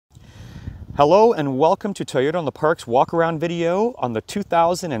Hello and welcome to Toyota on the Parks walk-around video on the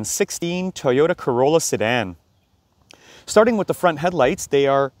 2016 Toyota Corolla sedan. Starting with the front headlights, they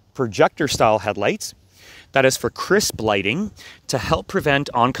are projector-style headlights. That is for crisp lighting to help prevent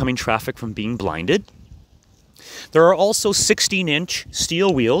oncoming traffic from being blinded. There are also 16-inch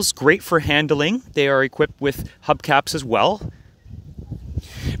steel wheels, great for handling. They are equipped with hubcaps as well.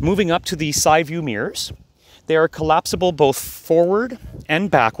 Moving up to the side view mirrors, they are collapsible both forward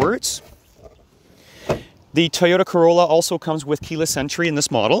and backwards. The Toyota Corolla also comes with keyless entry in this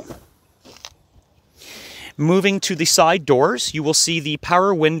model. Moving to the side doors, you will see the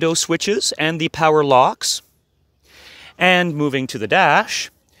power window switches and the power locks. And moving to the dash,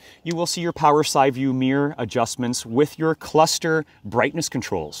 you will see your power side view mirror adjustments with your cluster brightness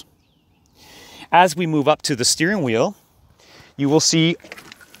controls. As we move up to the steering wheel, you will see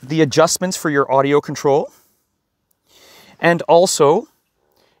the adjustments for your audio control and also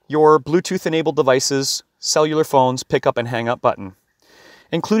your Bluetooth enabled devices, cellular phones, pick up and hang up button,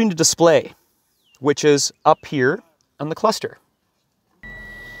 including the display, which is up here on the cluster.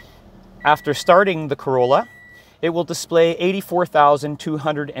 After starting the Corolla, it will display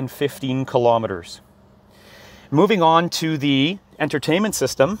 84,215 kilometers. Moving on to the entertainment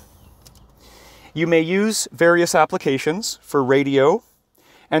system, you may use various applications for radio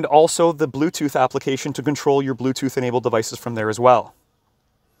and also the Bluetooth application to control your Bluetooth enabled devices from there as well.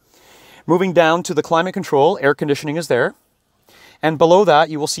 Moving down to the climate control, air conditioning is there. And below that,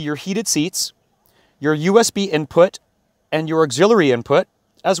 you will see your heated seats, your USB input and your auxiliary input,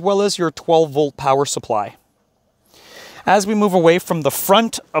 as well as your 12-volt power supply. As we move away from the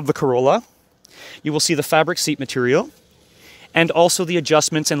front of the Corolla, you will see the fabric seat material and also the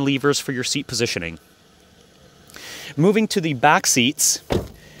adjustments and levers for your seat positioning. Moving to the back seats,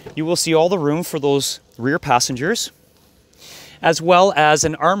 you will see all the room for those rear passengers, as well as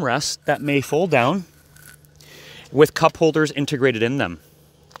an armrest that may fold down with cup holders integrated in them.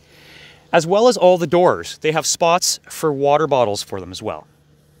 As well as all the doors, they have spots for water bottles for them as well.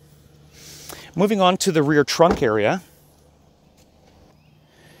 Moving on to the rear trunk area,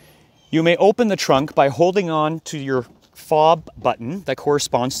 you may open the trunk by holding on to your fob button that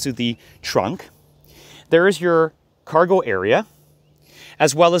corresponds to the trunk. There is your cargo area,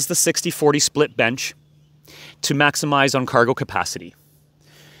 as well as the 60-40 split bench to maximize on cargo capacity.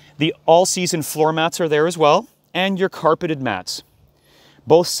 The all-season floor mats are there as well, and your carpeted mats.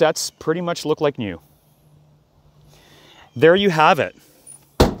 Both sets pretty much look like new. There you have it.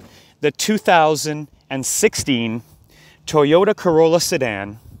 The 2016 Toyota Corolla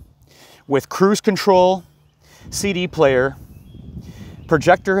sedan with cruise control, CD player,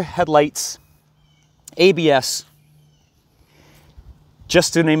 projector headlights, ABS,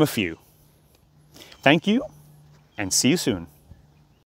 just to name a few. Thank you, and see you soon.